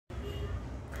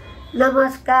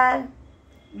नमस्कार,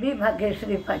 मी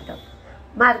भाग्यश्री फाटक.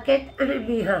 मार्केट आणि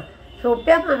मी हा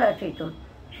सोप्या मराठीतून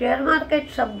शेअर मार्केट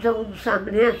समजावून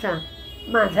सांगण्याचा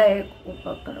माझा एक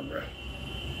उपक्रम आहे.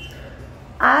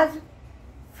 आज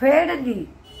फेडनी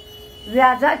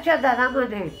व्याजाच्या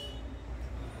दरामध्ये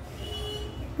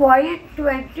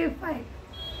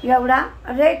 0.25 एवढा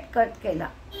रेट कट केला.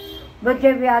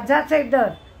 म्हणजे व्याजाचे दर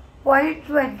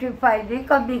 0.25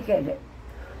 कमी केले.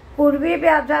 पूर्वी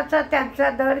व्याजाचा त्यांचा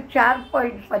दर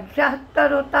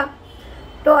 4.75 होता,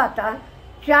 तो आता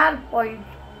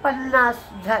 4.50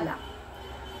 झाला.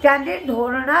 त्यांनी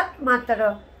धोरणात मात्र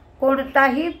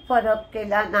कोणताही फरक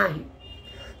केला नाही.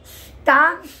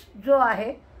 स्टान्स जो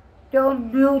आहे तो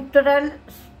न्यूट्रल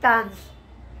स्टान्स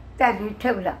त्यांनी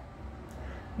ठेवला.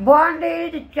 बॉन्ड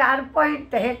यील्ड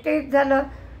 4.33 झालं.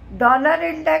 डॉलर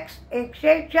इंडेक्स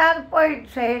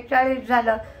 104.46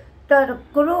 झालं. तर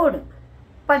क्रूड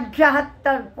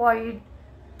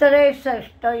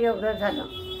 75.63 एवढं झालं.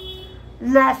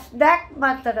 नॅसडॅक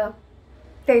मात्र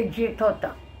तेजीत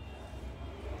होता.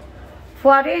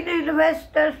 फॉरेन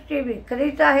इन्व्हेस्टर्सची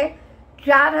विक्रीच आहे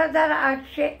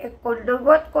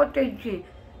 4,889 कोटींची.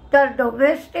 तर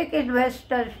डोमेस्टिक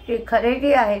इन्व्हेस्टर्सची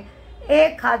खरेदी आहे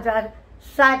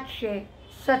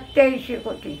 1,787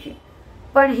 कोटीची.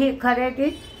 पण ही खरेदी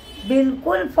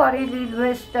बिलकुल फॉरेन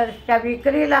इन्व्हेस्टर्सच्या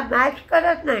विक्रीला मॅच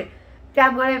करत नाही.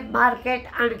 त्यामुळे मार्केट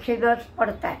आणखीनच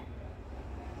पडत आहे.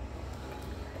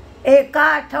 एका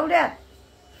आठवड्यात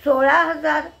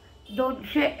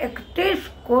 16,231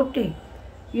 कोटी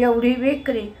एवढी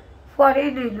विक्री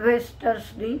फॉरेन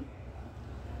इन्व्हेस्टर्सनी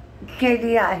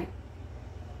केली आहे.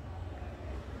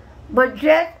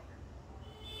 म्हणजे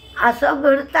असं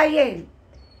म्हणता येईल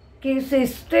की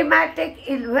सिस्टमॅटिक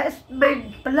इन्व्हेस्टमेंट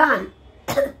प्लॅन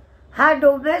हा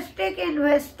डोमेस्टिक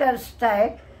इन्व्हेस्टर्सचा आहे,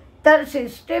 तर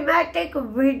सिस्टमॅटिक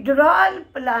विड्रॉल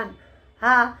प्लॅन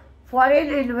हा फॉरेन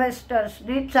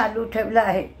इन्व्हेस्टर्सनी चालू ठेवला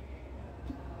आहे.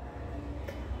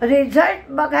 रिझल्ट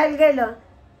बघायला गेलं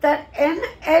तर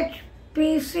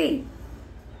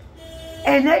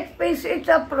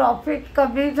NHPCचं प्रॉफिट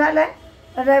कमी झालंय,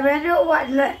 रेव्हेन्यू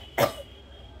वाढलाय,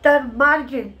 तर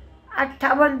मार्जिन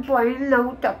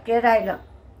 58.9% राहिलं.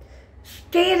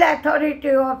 स्टील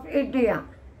अथॉरिटी ऑफ इंडिया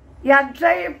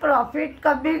यांचंही प्रॉफिट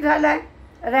कमी झालंय,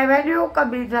 रेव्हेन्यू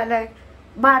कमी झालंय,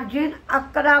 मार्जिन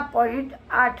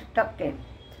 11.8%.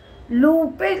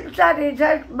 लुपिनचा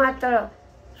रिझल्ट मात्र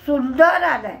सुंदर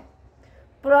आलाय.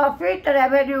 प्रॉफिट,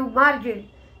 रेव्हेन्यू, मार्जिन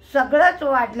सगळंच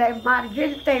वाढलंय.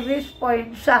 मार्जिन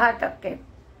 23.6%.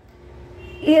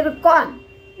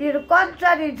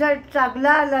 इरकॉनचा रिझल्ट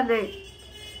चांगला आला नाही,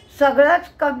 सगळंच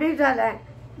कमी झालंय.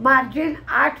 मार्जिन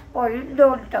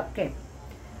 8.2%.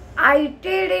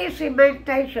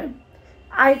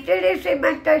 ITD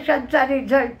सिमेंटेशनचा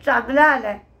रिझल्ट चांगला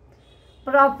आलाय.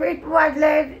 प्रॉफिट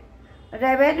वाढलंय,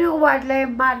 रेव्हेन्यू वाढलंय,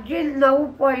 मार्जिन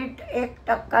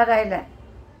 9.1% राहिलाय.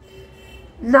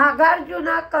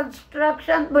 नागार्जुना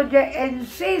कन्स्ट्रक्शन म्हणजे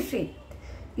NCC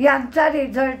यांचा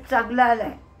रिझल्ट चांगला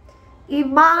आलाय.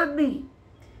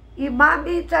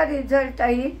 इमामीचा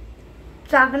रिझल्टही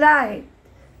चांगला आहे.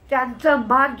 त्यांचं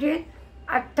मार्जिन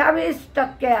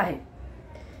 28% आहे.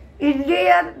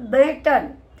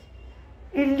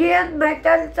 इंडियन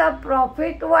मेटलचा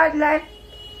प्रॉफिट वाढलाय,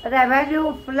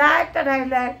 रेव्हेन्यू फ्लॅट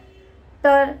राहिलाय,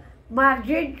 तर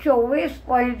मार्जिन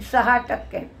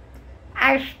 24.6%.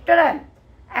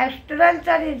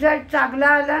 ॲस्ट्रलचा रिझल्ट चांगला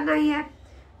आला नाही आहे.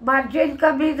 मार्जिन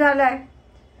कमी झालाय,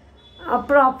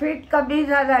 प्रॉफिट कमी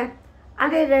झालाय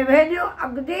आणि रेव्हेन्यू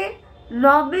अगदी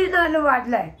नॉमिनल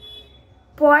वाढलाय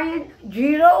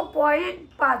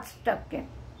 0.5%.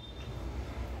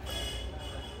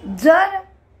 जर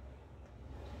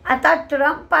आता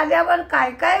ट्रम्प आल्यावर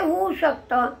काय काय होऊ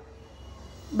शकतं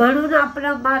म्हणून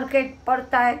आपलं मार्केट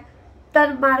पडताय,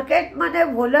 तर मार्केटमध्ये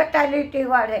व्होलॅटिलिटी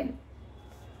वाढेल.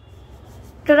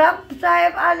 ट्रम्प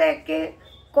साहेब आले की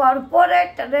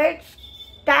कॉर्पोरेट रेट्स,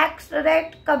 टॅक्स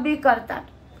रेट कमी करतात,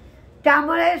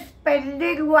 त्यामुळे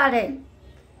स्पेंडिंग वाढेल.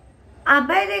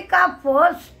 अमेरिका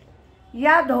फर्स्ट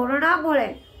या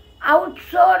धोरणामुळे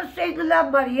आउटसोर्सिंगला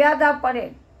मर्यादा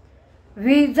पडेल.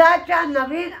 व्हिजाच्या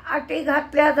नवीन अटी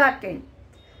घातल्या जातील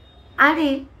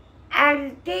आणि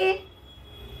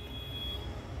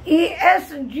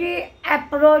ESG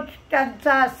अप्रोच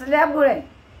त्यांचा असल्यामुळे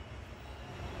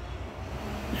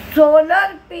सोलर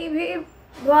PV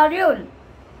मॉड्यूल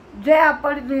जे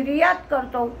आपण निर्यात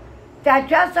करतो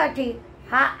त्याच्यासाठी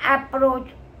हा अप्रोच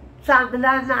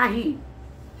चांगला नाही.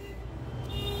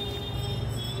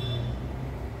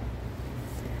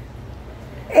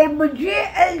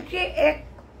 MGLची एक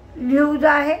न्यूज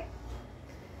आहे.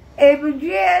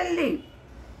 MGLनी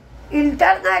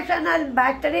इंटरनॅशनल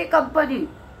बॅटरी कंपनी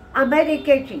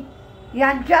अमेरिकेची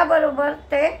यांच्याबरोबर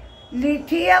ते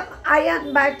लिथियम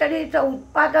आयन बॅटरीचं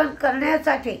उत्पादन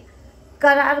करण्यासाठी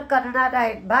करार करणार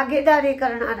आहेत, भागीदारी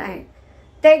करणार आहेत.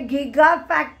 ते गिगा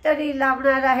फॅक्टरी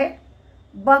लावणार आहेत.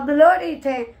 बंगलोर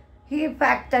इथे ही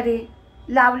फॅक्टरी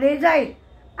लावली जाईल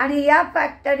आणि या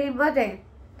फॅक्टरीमध्ये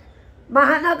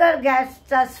महानगर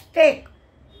गॅसचा स्टेक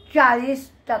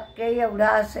 40% एवढा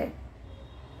असेल.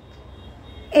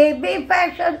 AB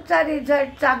फॅशनचा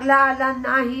रिझल्ट चांगला आला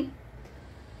नाही.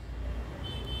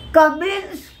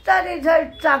 कमिन्सचा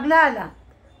रिझल्ट चांगला आला.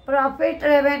 प्रॉफिट,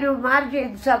 रेव्हेन्यू,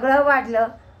 मार्जिन सगळं वाढलं.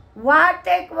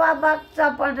 वाटेकवाबागचा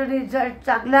पण रिझल्ट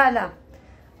चांगला आला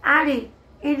आणि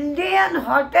इंडियन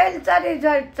हॉटेलचा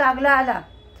रिझल्ट चांगला आला.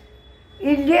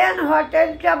 इंडियन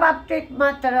हॉटेलच्या बाबतीत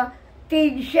मात्र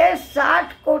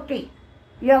 360 कोटी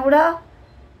एवढं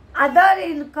अदर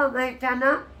इन्कम आहे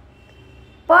त्यांना.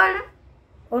 पण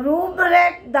रूम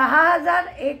रेट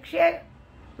 10,100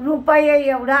 रुपये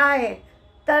एवढा आहे.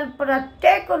 तर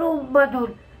प्रत्येक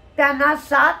रूममधून त्यांना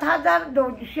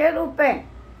 7,200 रुपये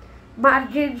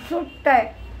मार्जिन सुटत आहे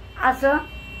असं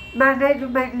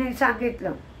मॅनेजमेंटने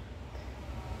सांगितलं.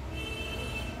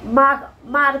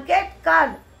 मार्केट काल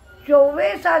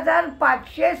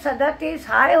 24,537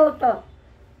 हाय होतं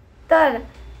तर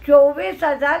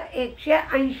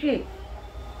 24,180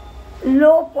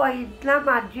 लो पॉईंटला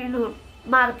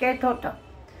मार्केट होतं.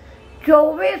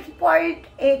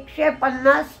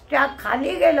 24.150च्या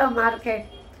खाली गेलं मार्केट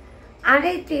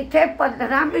आणि तिथे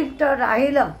 15 मिनिटं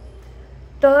राहिलं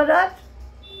तरच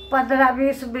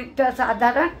 15-20 मिनिटं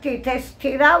साधारण तिथे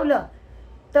स्थिरावलं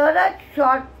तरच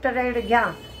शॉर्ट ट्रेड घ्या,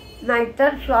 नाहीतर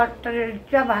शॉर्ट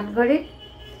ट्रेडच्या भानगडीत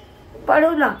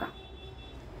पडू नका.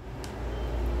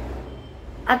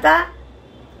 आता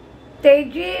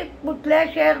तेजी कुठल्या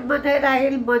शेअरमध्ये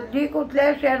राहील, मंदी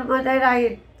कुठल्या शेअरमध्ये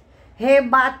राहील हे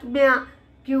बातम्या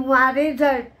किंवा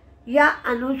रिझल्ट या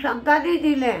अनुषंगाने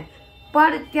दिले.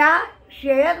 पण त्या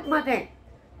शेअरमध्ये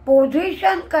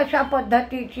पोझिशन कशा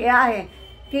पद्धतीची आहे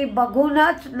ती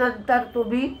बघूनच नंतर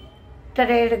तुम्ही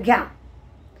ट्रेड घ्या.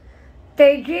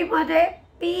 तेजीमध्ये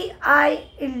PI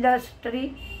industry,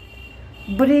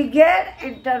 brigade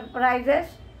enterprises,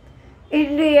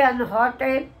 Indian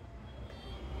hotel,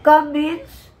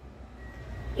 Cummins,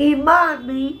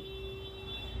 Emami,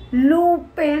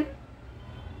 Lupin,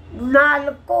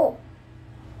 NALCO,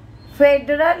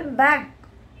 federal bank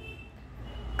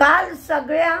काल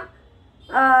सगळ्या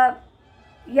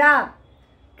या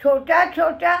छोट्या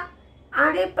छोट्या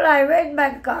आणि प्रायव्हेट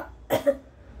बँका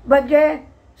म्हणजे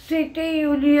city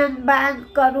union bank,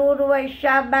 Karur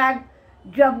Vysya bank,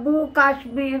 Jammu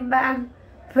Kashmir bank,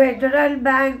 federal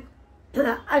bank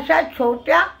अशा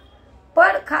छोट्या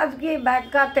पण खाजगी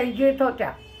बँका तेजीत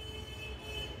होत्या.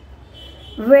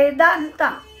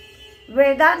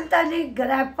 वेदांताने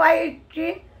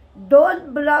ग्रॅफाईटची 2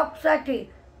 ब्लॉकसाठी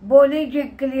बोली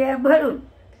जिंकली आहे म्हणून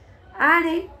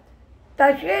आणि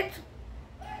तशीच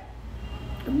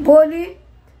बोली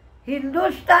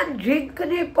हिंदुस्तान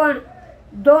झिंकनी पण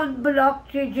 2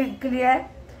 ब्लॉकची जिंकली आहे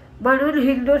म्हणून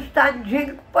हिंदुस्तान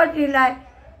झिंक पण दिलाय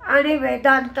आणि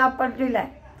वेदांता पण दिलाय.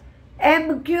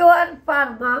 MQR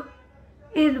pharma,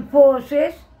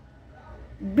 Infosys,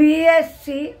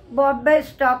 BSC Bombay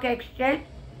stock exchange,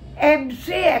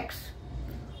 MCX,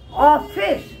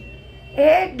 office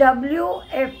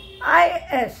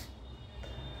AWFIS.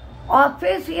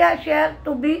 Office या शेअर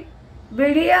तुम्ही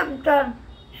मीडियम टर्म,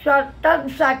 शॉर्ट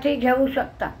टर्मसाठी घेऊ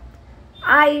शकता.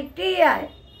 ITI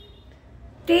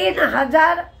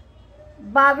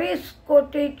 3,022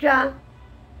 कोटीच्या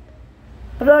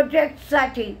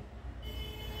प्रोजेक्टसाठी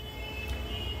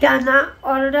त्यांना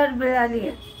ऑर्डर मिळाली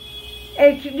आहे.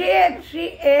 HDFC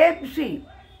AMC,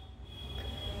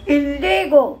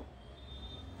 Indigo,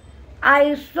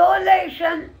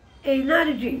 isolation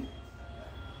energy,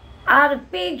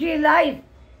 RPG life,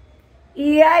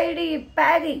 EID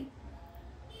Perry,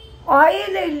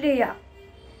 oil India,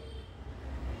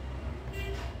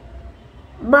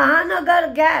 महानगर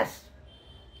gas,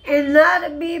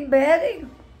 NRB bearing,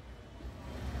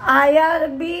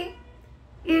 IRB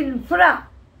infra,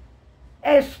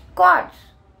 Escorts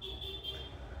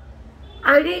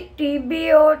आणि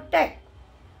TBO टेक.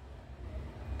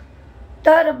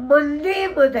 तर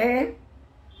मंदीमध्ये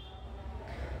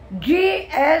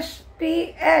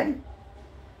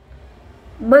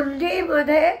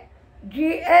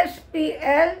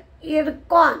GSPL,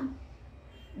 IRCON,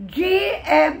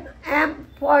 GMM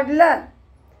फॉडलर,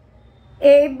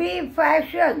 AB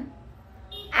fashion,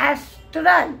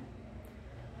 astral,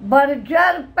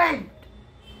 Berger paint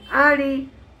आणि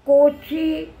कोची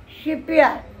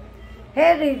शिपयार्ड हे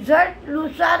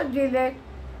रिझल्टनुसार दिले.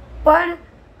 पण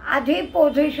आधी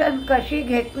पोझिशन कशी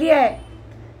घेतली आहे,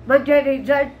 म्हणजे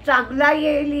रिझल्ट चांगला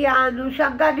येईल या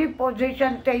अनुषंगाने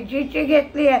पोझिशन तेजीची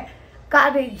घेतली आहे का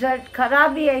रिझल्ट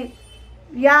खराब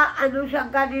येईल या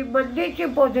अनुषंगाने मंदीची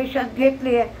पोझिशन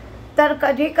घेतली आहे. तर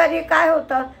कधी कधी काय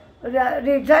होतं,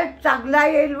 रिझल्ट चांगला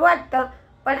येईल वाटतं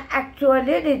पण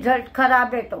ॲक्च्युअली रिझल्ट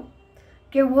खराब येतो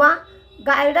किंवा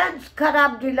गायडन्स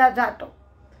खराब दिला जातो.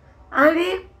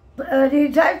 आणि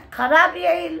रिझल्ट खराब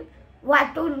येईल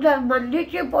वाटून जर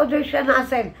मंदीची पोझिशन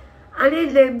असेल आणि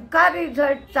नेमका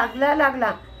रिझल्ट चांगला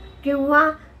लागला किंवा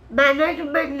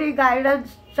मॅनेजमेंटने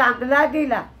गायडन्स चांगला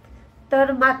दिला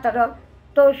तर मात्र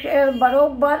तो शेअर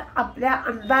बरोबर आपल्या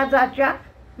अंदाजाच्या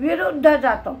विरुद्ध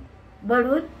जातो.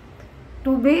 म्हणून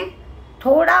तुम्ही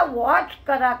थोडा वॉच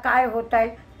करा काय होत आहे,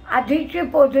 आधीची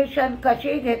पोझिशन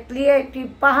कशी घेतली आहे ती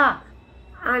पहा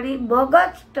आणि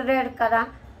मगच ट्रेड करा.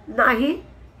 नाही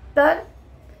तर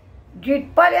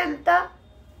जिथपर्यंत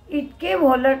इतकी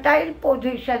व्होलटाईल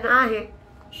पोझिशन आहे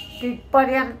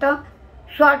तिथपर्यंत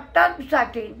शॉर्ट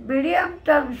टर्मसाठी मीडियम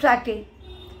टर्मसाठी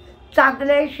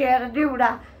चांगले शेअर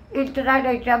निवडा.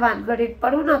 इंट्राडेच्या भानगडीत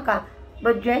पडू नका,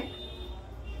 म्हणजे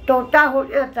तोटा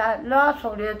होण्याचा लॉस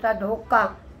होण्याचा धोका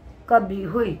कमी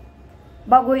होईल.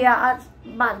 बघूया आज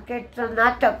मार्केटचं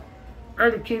नाटक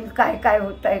आणखीन काय काय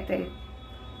होत आहे ते.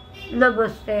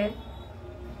 नमस्ते.